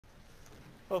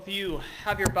Well, if you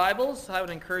have your Bibles, I would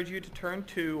encourage you to turn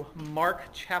to Mark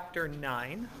chapter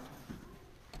 9.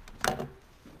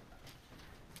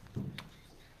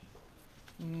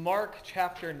 Mark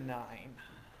chapter 9.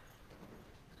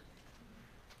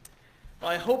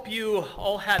 Well, I hope you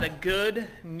all had a good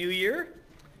New Year.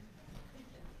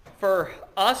 For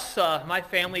us, my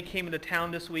family came into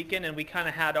town this weekend, and we kind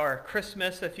of had our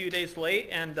Christmas a few days late,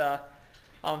 and the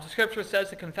scripture says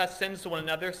to confess sins to one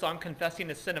another, so I'm confessing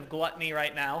the sin of gluttony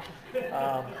right now.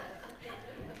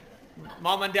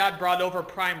 Mom and Dad brought over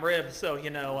prime ribs, so,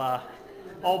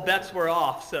 all bets were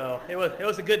off, so it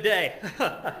was a good day.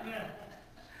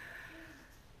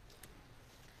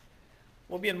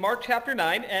 We'll be in Mark chapter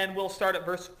 9, and we'll start at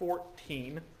verse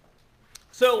 14.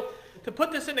 So, to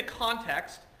put this into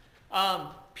context,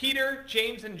 Peter,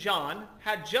 James, and John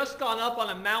had just gone up on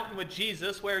a mountain with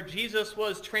Jesus where Jesus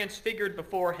was transfigured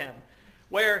before him,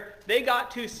 where they got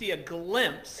to see a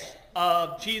glimpse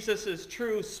of Jesus'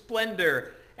 true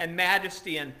splendor and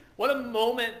majesty. And what a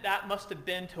moment that must have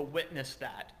been to witness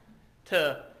that,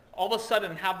 to all of a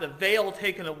sudden have the veil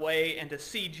taken away and to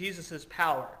see Jesus'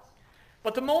 power.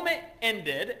 But the moment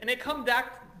ended, and it come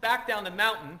back down the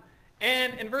mountain,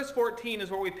 and in verse 14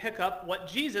 is where we pick up what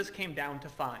Jesus came down to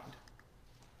find.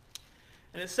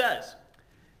 And it says,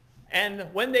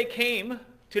 "And when they came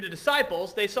to the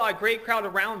disciples, they saw a great crowd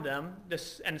around them,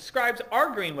 and the scribes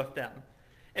arguing with them.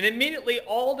 And immediately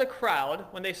all the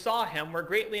crowd, when they saw him, were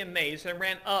greatly amazed and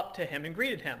ran up to him and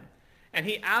greeted him. And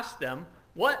he asked them,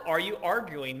 'What are you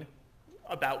arguing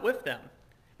about with them?'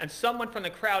 And someone from the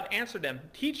crowd answered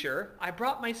him, 'Teacher, I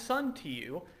brought my son to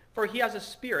you, for he has a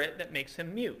spirit that makes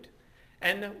him mute.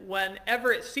 And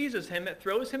whenever it seizes him, it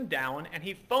throws him down, and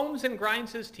he foams and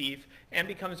grinds his teeth and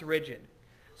becomes rigid.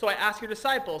 So I asked your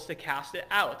disciples to cast it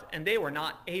out, and they were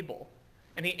not able.'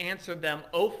 And he answered them,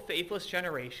 'O faithless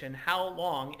generation, how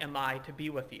long am I to be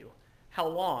with you? How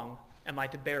long am I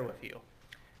to bear with you?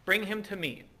 Bring him to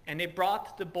me.' And they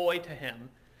brought the boy to him.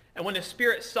 And when the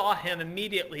spirit saw him,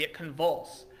 immediately it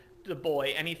convulsed the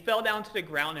boy, and he fell down to the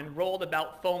ground and rolled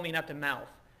about, foaming at the mouth.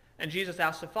 And Jesus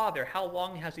asked the father, 'How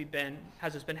long has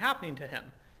this been happening to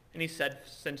him?' And he said,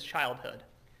 'Since childhood.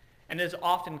 And it has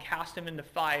often cast him into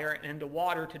fire and into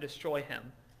water to destroy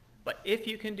him. But if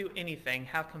you can do anything,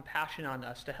 have compassion on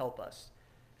us to help us.'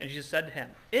 And Jesus said to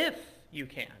him, 'If you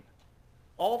can,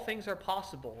 all things are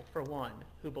possible for one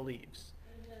who believes.'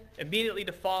 Amen. Immediately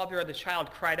the father of the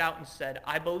child cried out and said,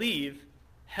 'I believe,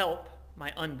 help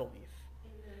my unbelief.'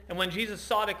 Amen. And when Jesus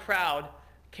saw the crowd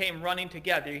came running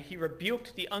together, he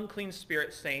rebuked the unclean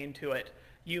spirit, saying to it,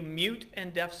 'You mute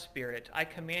and deaf spirit, I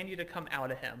command you to come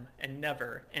out of him and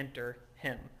never enter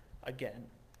him again.'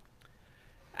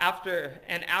 After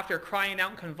crying out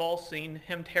and convulsing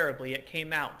him terribly, it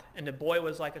came out, and the boy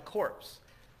was like a corpse.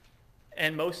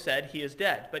 And most said, 'He is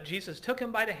dead.' But Jesus took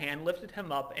him by the hand, lifted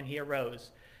him up, and he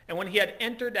arose. And when he had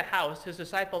entered the house, his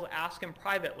disciples asked him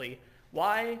privately,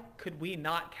 'Why could we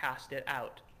not cast it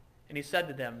out?' And he said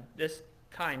to them, 'This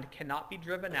kind cannot be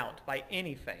driven out by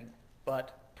anything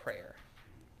but prayer.'"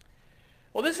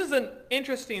 Well, this is an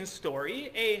interesting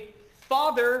story. A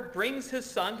father brings his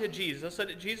son to Jesus so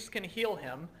that Jesus can heal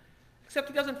him, except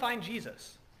he doesn't find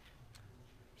Jesus.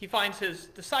 He finds his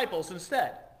disciples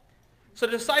instead. So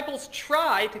the disciples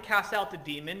try to cast out the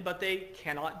demon, but they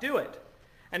cannot do it.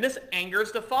 And this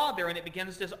angers the father, and it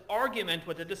begins this argument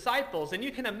with the disciples. And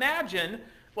you can imagine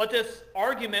what this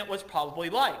argument was probably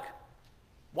like.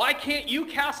 "Why can't you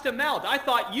cast him out? I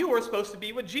thought you were supposed to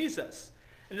be with Jesus."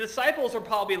 And the disciples are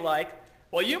probably like,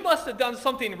 "Well, you must have done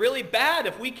something really bad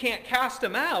if we can't cast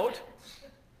him out.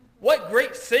 What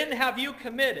great sin have you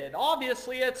committed?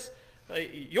 Obviously, it's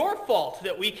your fault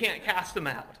that we can't cast him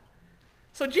out."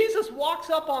 So Jesus walks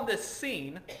up on this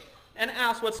scene and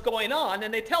asks what's going on,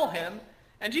 and they tell him,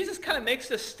 and Jesus kind of makes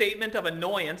this statement of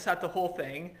annoyance at the whole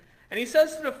thing, and he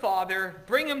says to the father,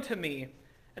 "Bring him to me."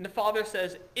 And the father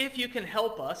says, "If you can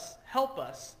help us, help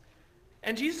us."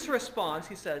 And Jesus responds,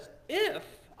 he says, "If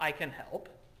I can help."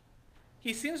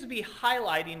 He seems to be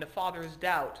highlighting the father's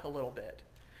doubt a little bit.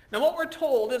 Now what we're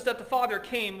told is that the father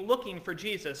came looking for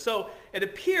Jesus. So it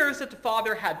appears that the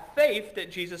father had faith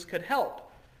that Jesus could help.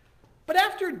 But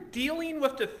after dealing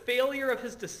with the failure of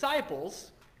his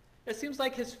disciples, it seems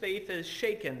like his faith is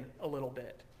shaken a little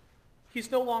bit. He's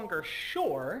no longer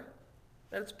sure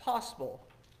that it's possible.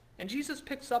 And Jesus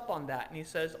picks up on that, and he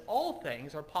says, all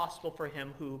things are possible for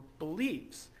him who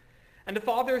believes. And the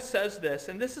father says this,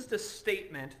 and this is the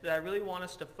statement that I really want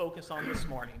us to focus on this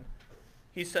morning.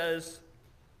 He says,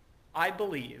 "I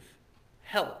believe,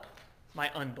 help my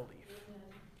unbelief."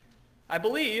 I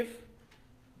believe,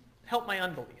 help my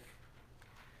unbelief.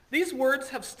 These words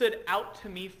have stood out to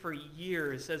me for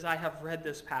years as I have read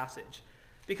this passage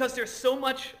because there's so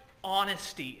much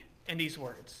honesty in these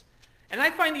words. And I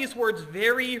find these words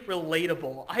very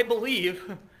relatable. I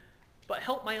believe, but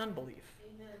help my unbelief.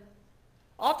 Amen.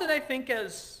 Often I think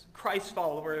as Christ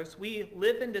followers, we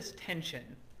live in this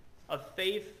tension of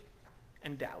faith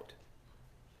and doubt.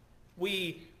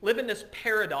 We live in this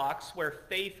paradox where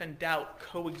faith and doubt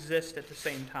coexist at the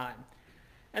same time.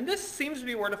 And this seems to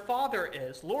be where the Father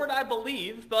is. Lord, I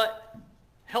believe, but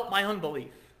help my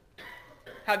unbelief.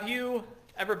 Have you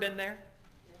ever been there?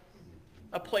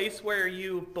 A place where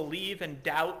you believe and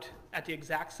doubt at the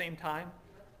exact same time?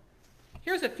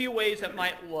 Here's a few ways it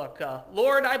might look.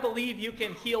 Lord, I believe you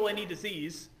can heal any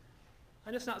disease.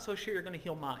 I'm just not so sure you're going to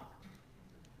heal mine.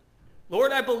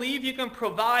 Lord, I believe you can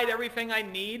provide everything I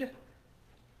need,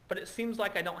 but it seems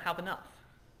like I don't have enough.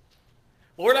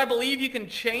 Lord, I believe you can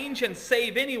change and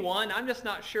save anyone. I'm just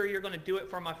not sure you're going to do it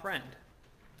for my friend.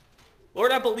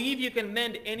 Lord, I believe you can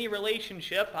mend any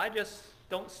relationship. I just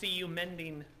don't see you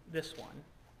mending this one.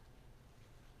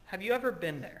 Have you ever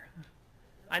been there?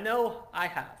 I know I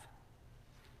have.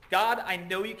 God, I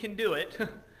know you can do it.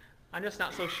 I'm just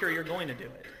not so sure you're going to do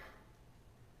it.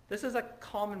 This is a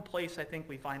common place I think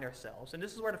we find ourselves. And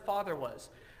this is where the Father was.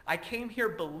 I came here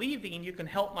believing you can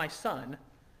help my son,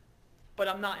 but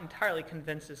I'm not entirely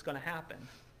convinced it's going to happen.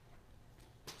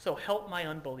 So help my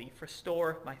unbelief.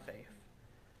 Restore my faith.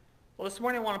 Well, this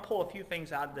morning I want to pull a few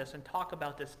things out of this and talk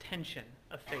about this tension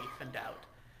of faith and doubt.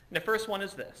 And the first one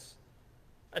is this,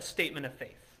 a statement of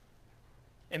faith.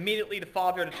 Immediately the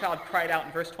father of the child cried out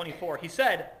in verse 24. He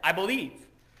said, I believe.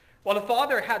 While the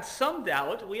father had some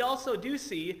doubt, we also do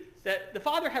see that the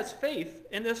father has faith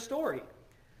in this story.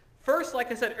 First,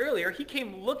 like I said earlier, he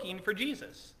came looking for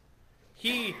Jesus.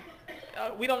 We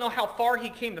don't know how far he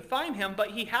came to find him,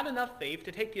 but he had enough faith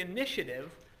to take the initiative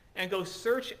and go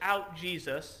search out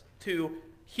Jesus to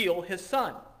heal his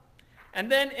son.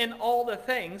 And then in all the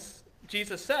things,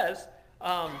 Jesus says,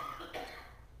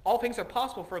 all things are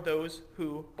possible for those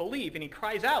who believe. And he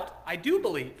cries out, I do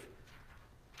believe.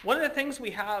 One of the things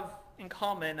we have in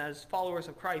common as followers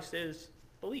of Christ is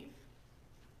belief.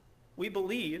 We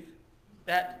believe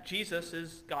that Jesus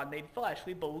is God made flesh.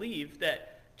 We believe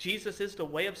that Jesus is the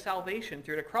way of salvation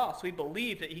through the cross. We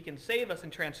believe that he can save us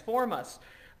and transform us.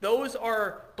 Those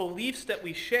are beliefs that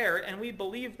we share, and we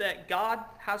believe that God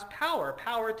has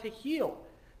power to heal,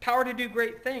 power to do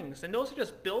great things. And those are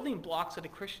just building blocks of the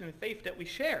Christian faith that we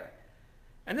share.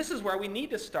 And this is where we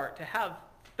need to start, to have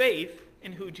faith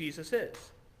in who Jesus is.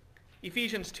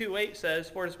 Ephesians 2:8 says,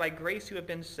 for it is by grace you have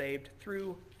been saved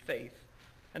through faith.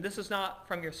 And this is not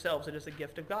from yourselves, it is a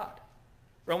gift of God.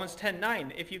 Romans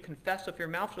 10:9, if you confess with your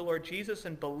mouth the Lord Jesus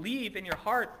and believe in your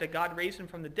heart that God raised him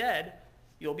from the dead,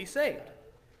 you'll be saved.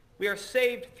 We are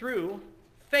saved through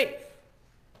faith.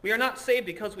 We are not saved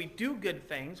because we do good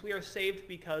things. We are saved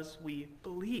because we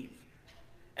believe.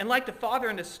 And like the father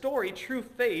in the story, true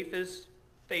faith is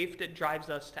faith that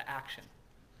drives us to action.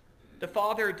 The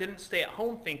father didn't stay at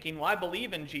home thinking, well, I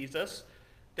believe in Jesus,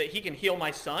 that he can heal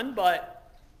my son,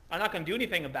 but I'm not going to do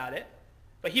anything about it.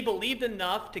 But he believed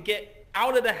enough to get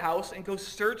out of the house and go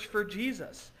search for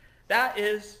Jesus. That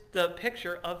is the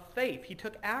picture of faith. He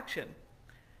took action.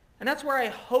 And that's where I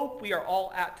hope we are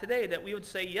all at today, that we would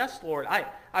say, yes, Lord,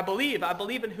 I believe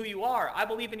in who you are. I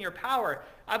believe in your power.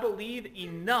 I believe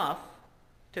enough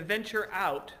to venture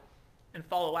out and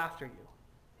follow after you.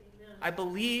 Amen. I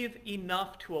believe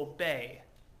enough to obey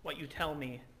what you tell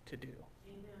me to do.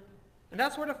 Amen. And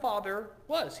that's where the Father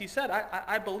was. He said,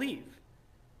 I believe.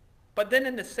 But then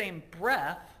in the same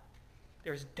breath,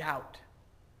 there's doubt.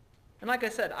 And like I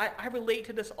said, I relate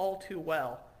to this all too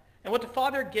well. And what the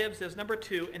Father gives is, number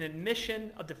 2, an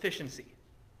admission of deficiency.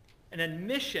 An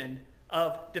admission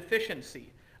of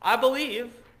deficiency. I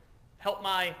believe, help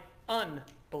my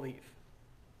unbelief.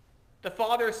 The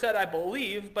Father said, I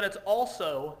believe, but it's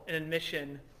also an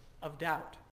admission of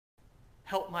doubt.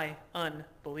 Help my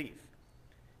unbelief.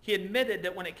 He admitted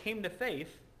that when it came to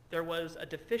faith, there was a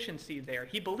deficiency there.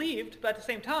 He believed, but at the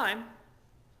same time,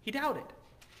 he doubted.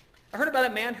 I heard about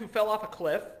a man who fell off a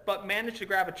cliff, but managed to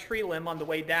grab a tree limb on the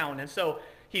way down. And so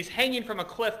he's hanging from a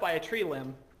cliff by a tree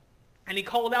limb. And he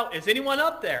called out, is anyone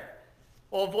up there?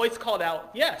 Well, a voice called out,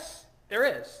 yes, there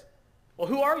is. Well,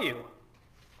 who are you?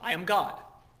 I am God.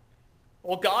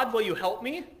 Well, God, will you help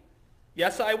me?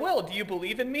 Yes, I will. Do you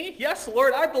believe in me? Yes,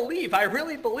 Lord, I believe. I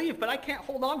really believe, but I can't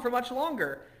hold on for much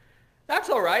longer. That's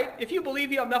all right. If you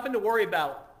believe, you have nothing to worry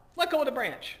about. Let go of the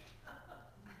branch.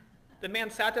 The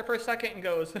man sat there for a second and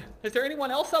goes, is there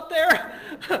anyone else up there?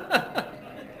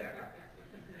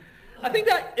 I think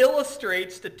that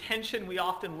illustrates the tension we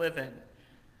often live in.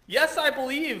 yes, I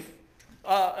believe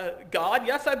God.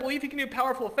 Yes, I believe he can do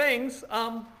powerful things.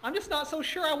 I'm just not so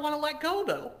sure I want to let go,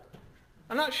 though.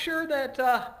 I'm not sure that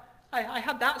I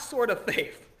have that sort of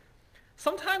faith.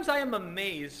 Sometimes I am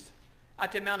amazed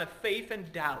at the amount of faith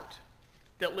and doubt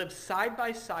that lives side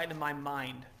by side in my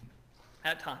mind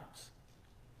at times.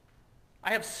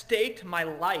 I have staked my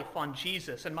life on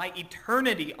Jesus and my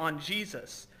eternity on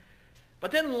Jesus.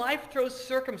 But then life throws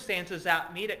circumstances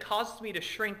at me that causes me to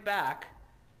shrink back,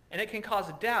 and it can cause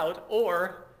doubt,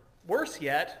 or worse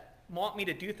yet, want me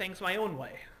to do things my own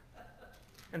way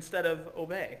instead of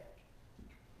obey.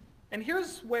 And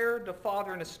here's where the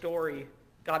father in the story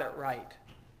got it right.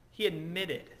 He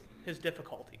admitted his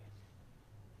difficulty.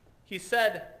 He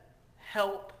said,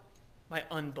 help my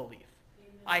unbelief.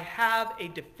 I have a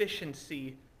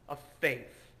deficiency of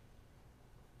faith.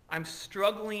 I'm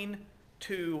struggling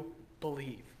to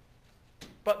believe.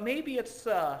 But maybe it's,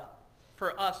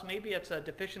 for us, maybe it's a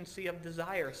deficiency of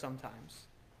desire sometimes.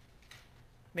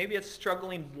 Maybe it's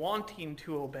struggling wanting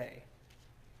to obey.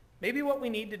 Maybe what we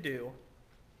need to do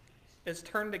is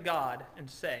turn to God and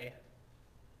say,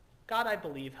 God, I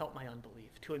believe, help my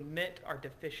unbelief, to admit our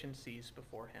deficiencies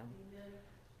before him. Amen.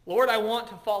 Lord, I want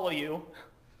to follow you.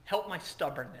 Help my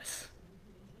stubbornness.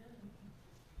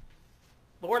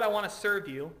 Lord, I want to serve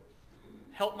you.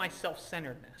 Help my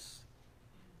self-centeredness.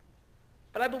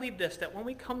 But I believe this, that when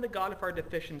we come to God with our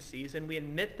deficiencies and we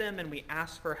admit them and we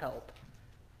ask for help,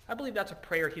 I believe that's a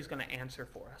prayer he's going to answer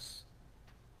for us.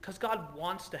 Because God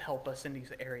wants to help us in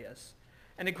these areas.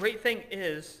 And the great thing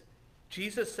is,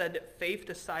 Jesus said that faith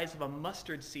the size of a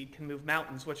mustard seed can move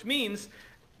mountains, which means,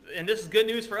 and this is good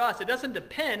news for us, it doesn't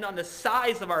depend on the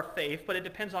size of our faith, but it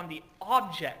depends on the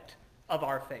object of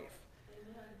our faith.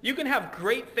 Amen. You can have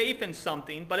great faith in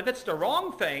something, but if it's the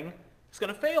wrong thing, it's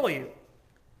going to fail you.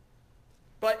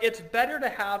 But it's better to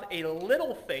have a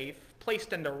little faith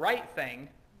placed in the right thing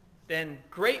than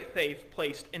great faith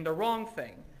placed in the wrong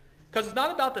thing. Because it's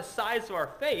not about the size of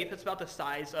our faith, it's about the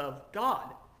size of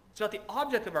God. It's about the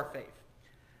object of our faith.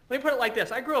 Let me put it like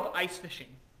this. I grew up ice fishing.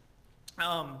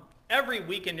 Every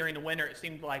weekend during the winter, it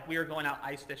seemed like we were going out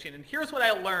ice fishing. And here's what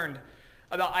I learned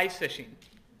about ice fishing.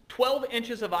 12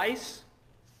 inches of ice,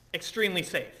 extremely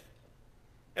safe.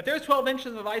 If there's 12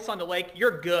 inches of ice on the lake,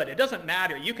 you're good. It doesn't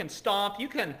matter. You can stomp. You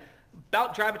can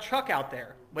about drive a truck out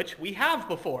there, which we have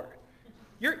before.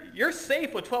 You're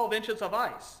safe with 12 inches of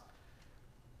ice.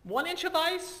 1 inch of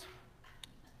ice,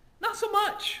 not so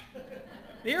much.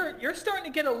 You're starting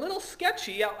to get a little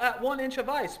sketchy at 1 inch of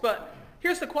ice. But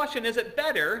here's the question. Is it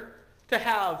better to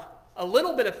have a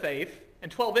little bit of faith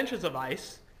and 12 inches of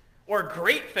ice, or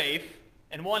great faith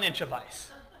and 1 inch of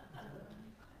ice?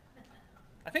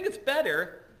 I think it's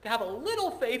better to have a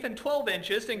little faith in 12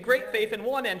 inches than great faith in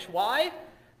 1 inch. Why?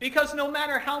 Because no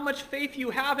matter how much faith you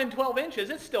have in 12 inches,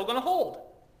 it's still going to hold.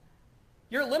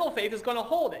 Your little faith is going to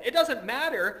hold it. It doesn't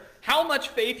matter how much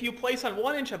faith you place on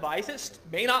 1 inch of ice, it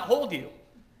may not hold you.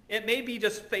 It may be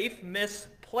just faith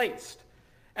misplaced.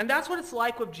 And that's what it's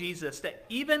like with Jesus, that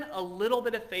even a little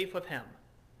bit of faith with him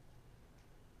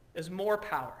is more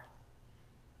power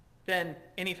than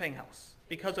anything else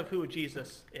because of who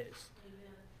Jesus is.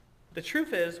 Amen. The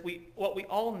truth is, what we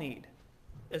all need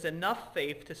is enough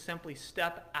faith to simply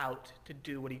step out to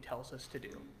do what he tells us to do.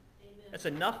 Amen. It's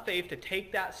enough faith to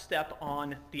take that step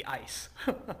on the ice.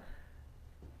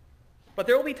 But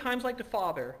there will be times like the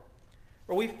Father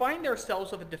where we find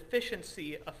ourselves with a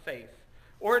deficiency of faith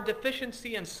or a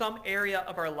deficiency in some area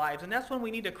of our lives. And that's when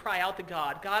we need to cry out to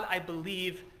God, God, I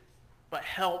believe, but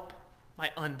help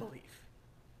my unbelief.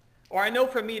 Or I know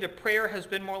for me, the prayer has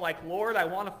been more like, Lord, I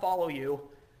want to follow you,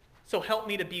 so help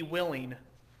me to be willing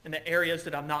in the areas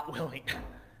that I'm not willing.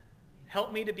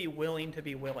 Help me to be willing to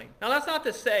be willing. Now, that's not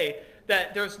to say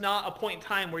that there's not a point in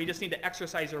time where you just need to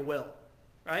exercise your will,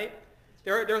 right?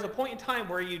 There's a point in time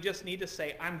where you just need to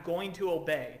say, I'm going to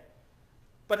obey.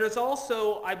 But there's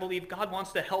also, I believe, God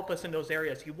wants to help us in those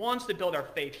areas. He wants to build our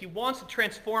faith. He wants to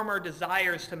transform our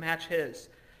desires to match his.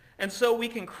 And so we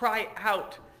can cry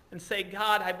out and say,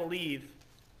 God, I believe,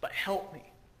 but help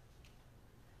me.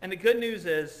 And the good news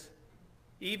is,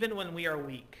 even when we are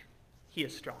weak, he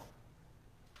is strong.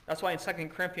 That's why in 2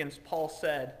 Corinthians, Paul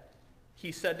said,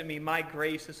 he said to me, my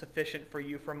grace is sufficient for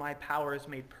you, for my power is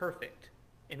made perfect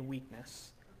in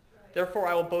weakness. Therefore,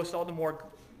 I will boast all the more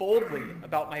boldly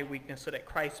about my weakness so that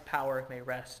Christ's power may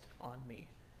rest on me.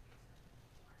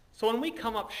 So when we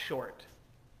come up short,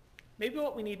 maybe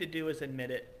what we need to do is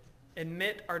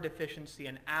admit our deficiency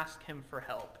and ask him for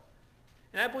help.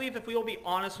 And I believe if we will be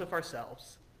honest with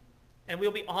ourselves and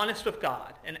we'll be honest with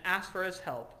God and ask for his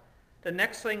help, the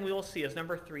next thing we will see is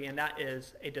number 3, and that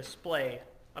is a display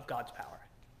of God's power.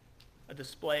 a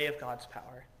display of God's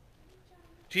power.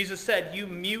 Jesus said, "You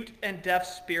mute and deaf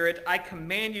spirit, I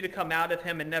command you to come out of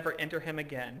him and never enter him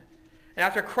again." And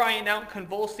after crying out and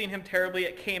convulsing him terribly,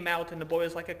 it came out, and the boy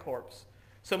was like a corpse.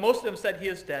 So most of them said, "He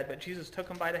is dead," but Jesus took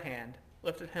him by the hand,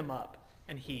 lifted him up,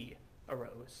 and he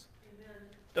arose. Amen.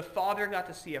 The Father got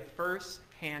to see a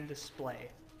first-hand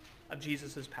display of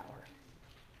Jesus' power.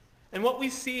 And what we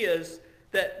see is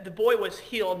that the boy was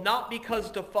healed not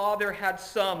because the Father had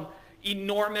some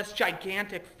enormous,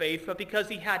 gigantic faith, but because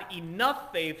he had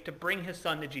enough faith to bring his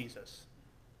son to Jesus.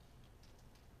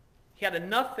 He had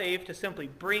enough faith to simply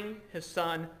bring his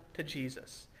son to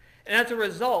Jesus. And as a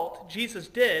result, Jesus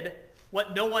did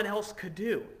what no one else could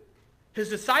do. His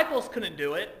disciples couldn't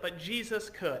do it, but Jesus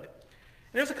could. And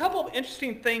there's a couple of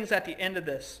interesting things at the end of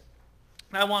this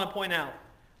that I want to point out.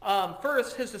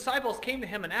 First, his disciples came to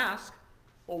him and asked,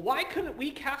 "Well, why couldn't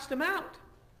we cast him out?"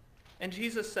 And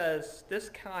Jesus says, "This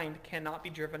kind cannot be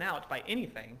driven out by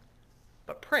anything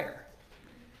but prayer."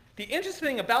 The interesting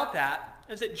thing about that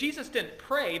is that Jesus didn't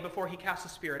pray before he cast the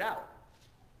spirit out.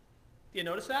 Do you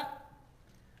notice that?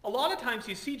 A lot of times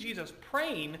you see Jesus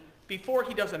praying before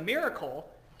he does a miracle,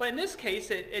 but in this case,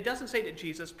 it doesn't say that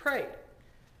Jesus prayed.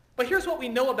 But here's what we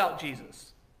know about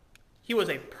Jesus. He was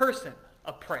a person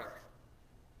of prayer.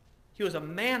 He was a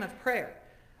man of prayer.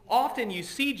 Often you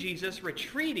see Jesus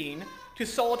retreating to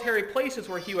solitary places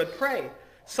where he would pray,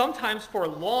 sometimes for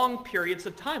long periods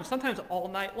of time, sometimes all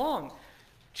night long.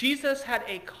 Jesus had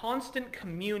a constant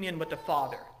communion with the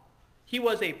Father. He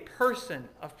was a person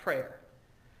of prayer.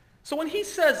 So when he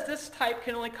says this type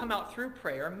can only come out through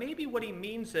prayer, maybe what he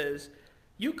means is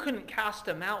you couldn't cast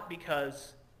them out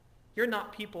because you're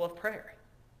not people of prayer.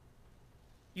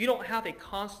 You don't have a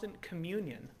constant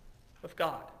communion with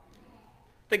God.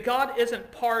 That God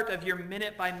isn't part of your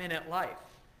minute-by-minute life.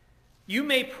 You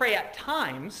may pray at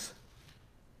times,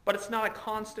 but it's not a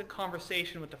constant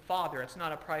conversation with the Father. It's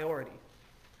not a priority.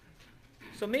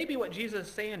 So maybe what Jesus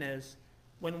is saying is,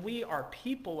 when we are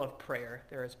people of prayer,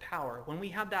 there is power. When we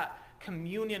have that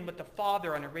communion with the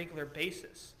Father on a regular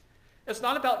basis, it's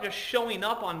not about just showing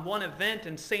up on one event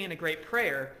and saying a great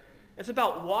prayer. It's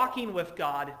about walking with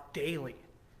God daily,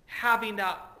 having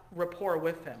that rapport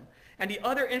with him. And the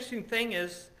other interesting thing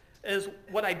is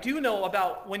what I do know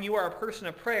about when you are a person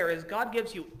of prayer is God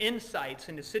gives you insights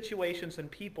into situations and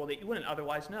people that you wouldn't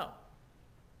otherwise know.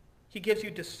 He gives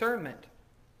you discernment.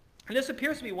 And this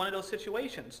appears to be one of those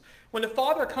situations. When the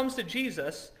Father comes to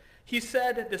Jesus, he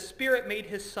said the Spirit made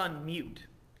his son mute.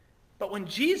 But when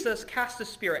Jesus cast the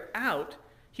Spirit out,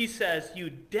 he says, "You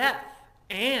deaf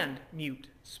and mute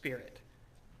spirit,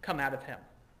 come out of him."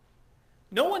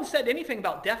 No one said anything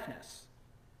about deafness.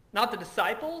 Not the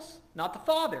disciples, not the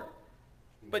Father.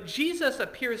 But Jesus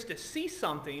appears to see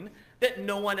something that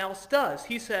no one else does.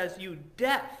 He says, "You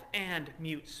deaf and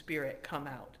mute spirit, come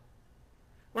out."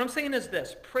 What I'm saying is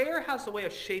this: prayer has a way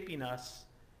of shaping us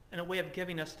and a way of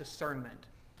giving us discernment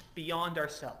beyond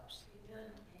ourselves,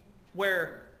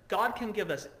 where God can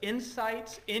give us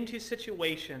insights into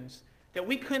situations that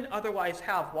we couldn't otherwise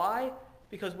have. Why?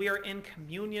 Because we are in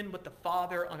communion with the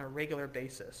Father on a regular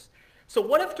basis. So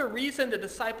what if the reason the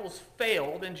disciples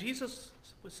failed and Jesus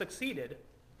succeeded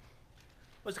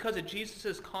was because of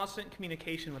Jesus' constant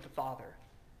communication with the Father?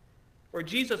 Where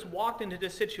Jesus walked into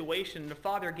this situation and the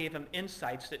Father gave him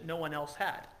insights that no one else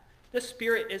had. This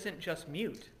Spirit isn't just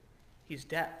mute, he's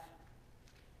deaf.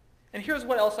 And here's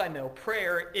what else I know.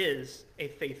 Prayer is a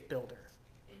faith builder.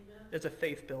 Amen. It's a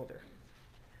faith builder.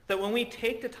 That when we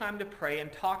take the time to pray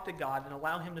and talk to God and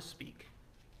allow him to speak,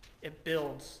 it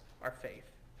builds our faith.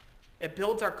 It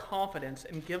builds our confidence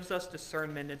and gives us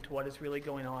discernment into what is really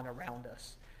going on around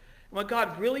us. And what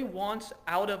God really wants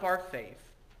out of our faith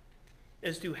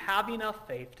is to have enough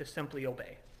faith to simply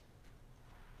obey.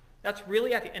 That's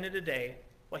really, at the end of the day,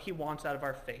 what he wants out of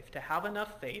our faith, to have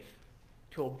enough faith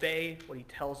to obey what he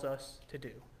tells us to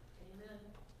do. Amen.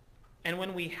 And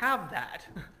when we have that,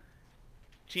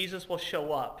 Jesus will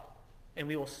show up and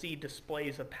we will see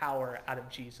displays of power out of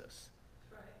Jesus.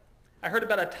 Right. I heard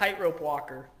about a tightrope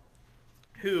walker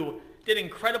who did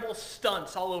incredible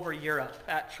stunts all over Europe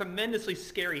at tremendously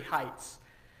scary heights.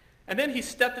 And then he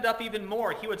stepped it up even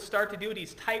more. He would start to do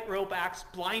these tightrope acts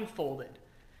blindfolded.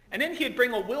 And then he'd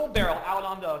bring a wheelbarrow out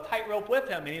on the tightrope with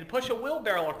him, and he'd push a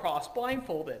wheelbarrow across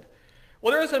blindfolded.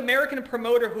 Well, there was an American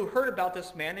promoter who heard about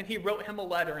this man, and he wrote him a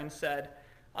letter and said,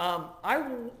 I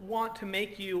want to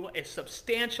make you a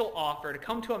substantial offer to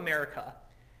come to America,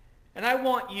 and I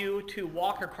want you to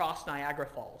walk across Niagara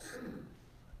Falls.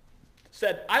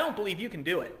 Said, I don't believe you can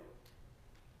do it,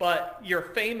 but your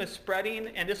fame is spreading,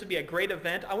 and this would be a great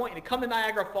event. I want you to come to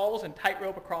Niagara Falls and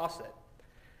tightrope across it.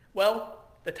 Well,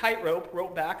 the tightrope,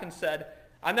 wrote back and said,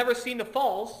 "I've never seen the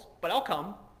falls, but I'll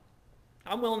come.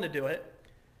 I'm willing to do it."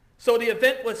 So the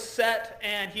event was set,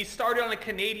 and he started on the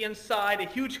Canadian side, a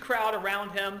huge crowd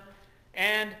around him,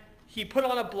 and he put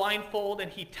on a blindfold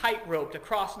and he tight-roped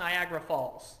across Niagara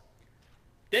Falls.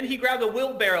 Then he grabbed a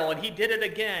wheelbarrow and he did it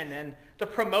again, and the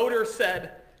promoter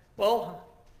said, "Well,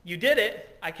 you did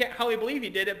it. I can't hardly believe you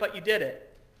did it, but you did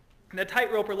it." And the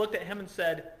tightroper looked at him and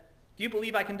said, "Do you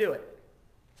believe I can do it?"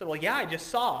 He said, "Well, yeah, I just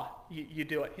saw you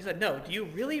do it." He said, "No, do you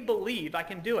really believe I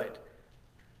can do it?"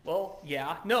 "Well,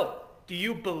 yeah." "No, do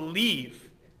you believe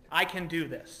I can do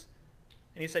this?"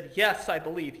 And he said, "Yes, I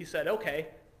believe." He said, "Okay,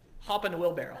 hop in the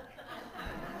wheelbarrow."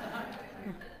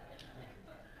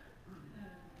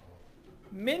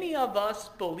 Many of us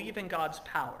believe in God's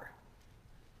power.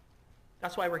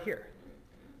 That's why we're here.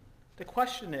 The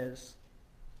question is,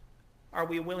 are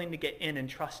we willing to get in and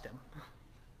trust him?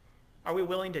 Are we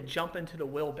willing to jump into the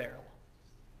wheelbarrow?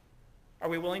 Are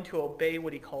we willing to obey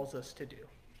what he calls us to do?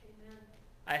 Amen.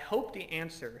 I hope the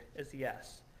answer is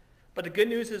yes. But the good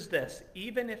news is this: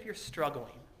 even if you're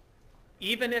struggling,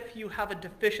 even if you have a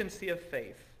deficiency of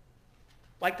faith,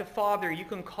 like the Father, you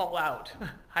can call out,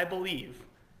 "I believe,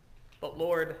 but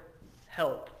Lord,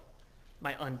 help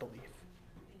my unbelief."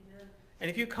 Amen. And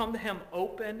if you come to him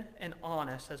open and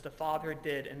honest, as the Father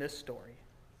did in this story,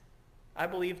 I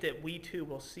believe that we too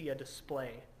will see a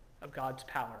display of God's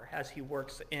power as he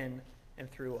works in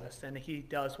and through us, and he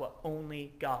does what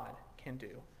only God can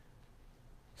do.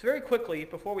 So very quickly,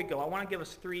 before we go, I want to give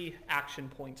us 3 action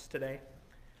points today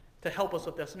to help us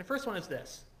with this. And the first one is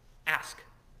this: ask.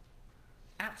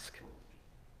 Ask.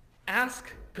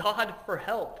 Ask God for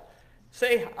help.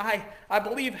 Say, I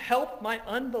believe, help my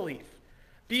unbelief.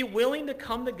 Be willing to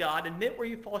come to God, admit where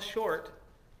you fall short,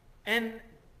 and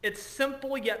it's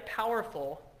simple yet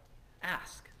powerful.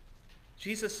 Ask.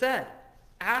 Jesus said,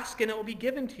 "Ask and it will be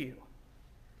given to you."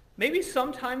 Maybe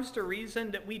sometimes the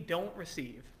reason that we don't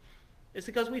receive is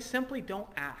because we simply don't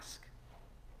ask.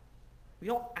 We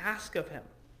don't ask of him.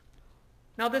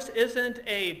 Now, this isn't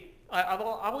I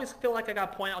always feel like I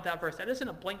got to point out that verse. That isn't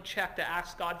a blank check to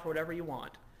ask God for whatever you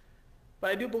want.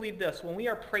 But I do believe this: when we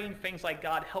are praying things like,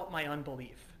 "God, help my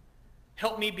unbelief.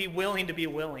 Help me be willing to be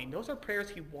willing," those are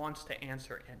prayers he wants to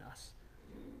answer in us.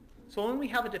 So when we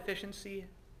have a deficiency,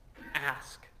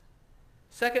 ask.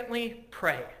 Secondly,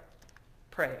 pray.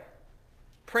 Pray.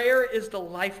 Prayer is the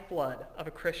lifeblood of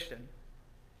a Christian.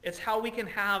 It's how we can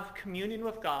have communion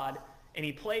with God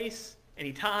any place,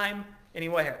 any time,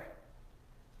 anywhere.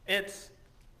 It's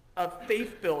a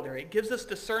faith builder. It gives us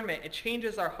discernment. It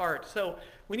changes our heart. So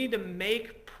we need to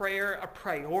make prayer a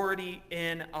priority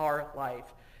in our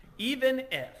life, even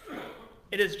if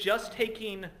it is just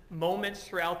taking moments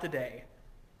throughout the day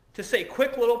to say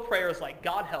quick little prayers like,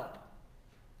 "God help,"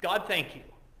 "God thank you,"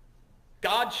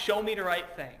 "God show me the right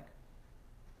thing."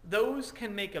 Those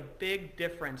can make a big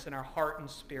difference in our heart and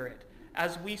spirit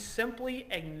as we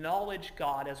simply acknowledge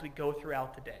God as we go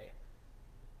throughout the day.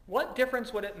 What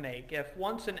difference would it make if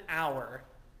once an hour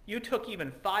you took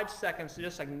even 5 seconds to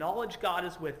just acknowledge God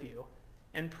is with you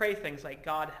and pray things like,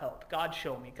 "God help," "God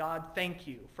show me," "God thank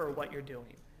you for what you're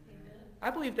doing"? Amen. I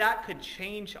believe that could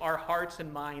change our hearts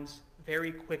and minds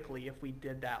very quickly if we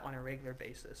did that on a regular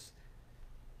basis.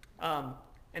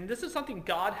 And this is something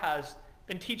God has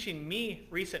been teaching me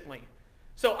recently.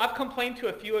 So I've complained to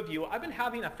a few of you. I've been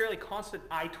having a fairly constant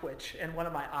eye twitch in one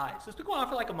of my eyes. It's been going on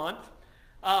for like a month.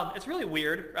 It's really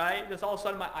weird, right? Just all of a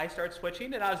sudden my eye starts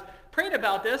twitching, and I was praying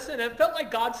about this, and it felt like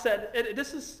God said,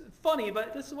 this is funny,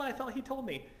 but this is what I felt he told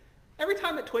me. Every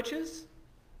time it twitches,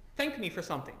 thank me for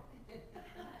something.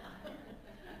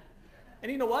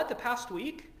 And you know what? The past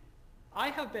week, I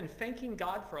have been thanking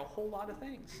God for a whole lot of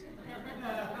things.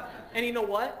 And you know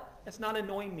what? It's not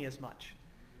annoying me as much.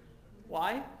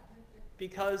 Why?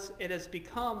 Because it has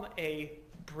become a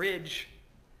bridge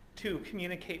to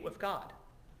communicate with God.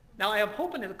 Now, I am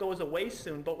hoping it goes away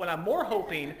soon, but what I'm more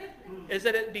hoping is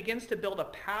that it begins to build a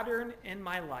pattern in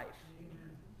my life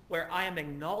where I am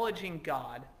acknowledging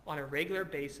God on a regular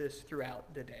basis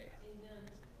throughout the day.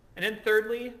 And then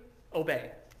thirdly,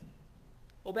 obey.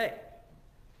 Obey.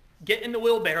 Get in the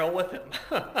wheelbarrow with him.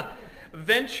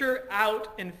 Venture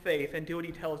out in faith and do what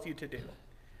he tells you to do.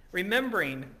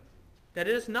 Remembering that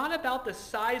it is not about the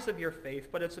size of your faith,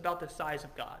 but it's about the size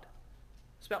of God.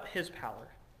 It's about his power.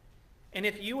 And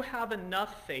if you have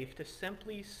enough faith to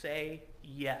simply say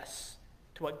yes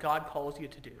to what God calls you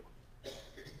to do,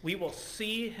 we will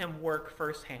see him work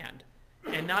firsthand.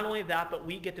 And not only that, but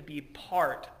we get to be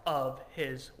part of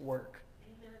his work.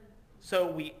 Amen. So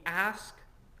we ask,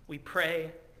 we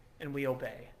pray, and we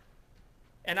obey.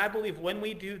 And I believe when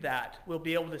we do that, we'll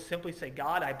be able to simply say,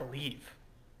 God, I believe.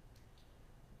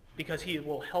 because he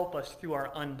will help us through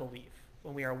our unbelief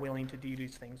when we are willing to do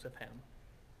these things of him.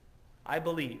 I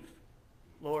believe.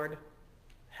 Lord,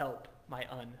 help my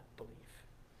unbelief.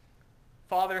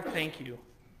 Father, thank you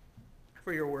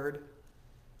for your word.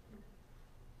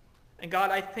 And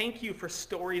God, I thank you for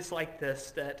stories like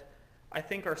this that I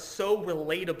think are so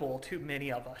relatable to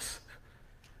many of us,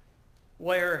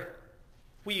 where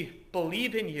we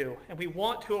believe in you and we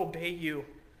want to obey you,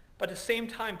 but at the same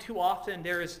time, too often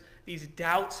there's these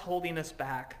doubts holding us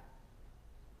back.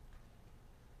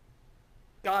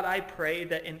 God, I pray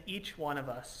that in each one of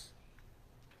us,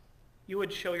 you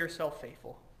would show yourself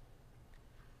faithful,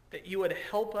 that you would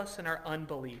help us in our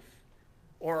unbelief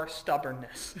or our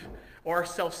stubbornness or our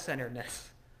self-centeredness,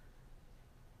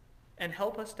 and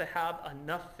help us to have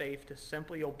enough faith to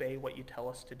simply obey what you tell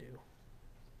us to do.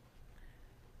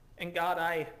 And God,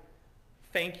 I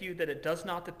thank you that it does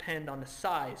not depend on the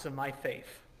size of my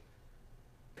faith,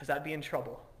 because I'd be in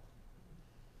trouble.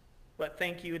 But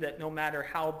thank you that no matter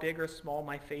how big or small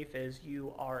my faith is,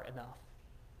 you are enough,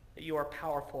 that you are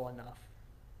powerful enough,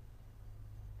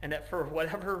 and that for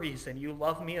whatever reason, you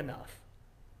love me enough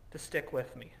to stick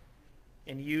with me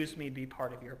and use me to be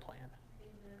part of your plan.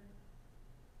 Amen.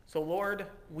 So Lord,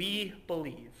 we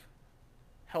believe.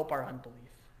 Help our unbelief.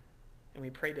 And we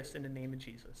pray this in the name of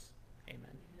Jesus. Amen.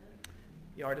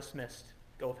 You are dismissed.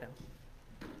 Go with him.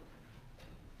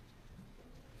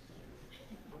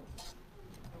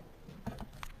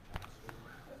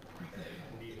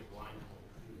 Need a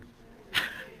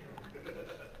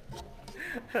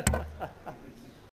blindfold.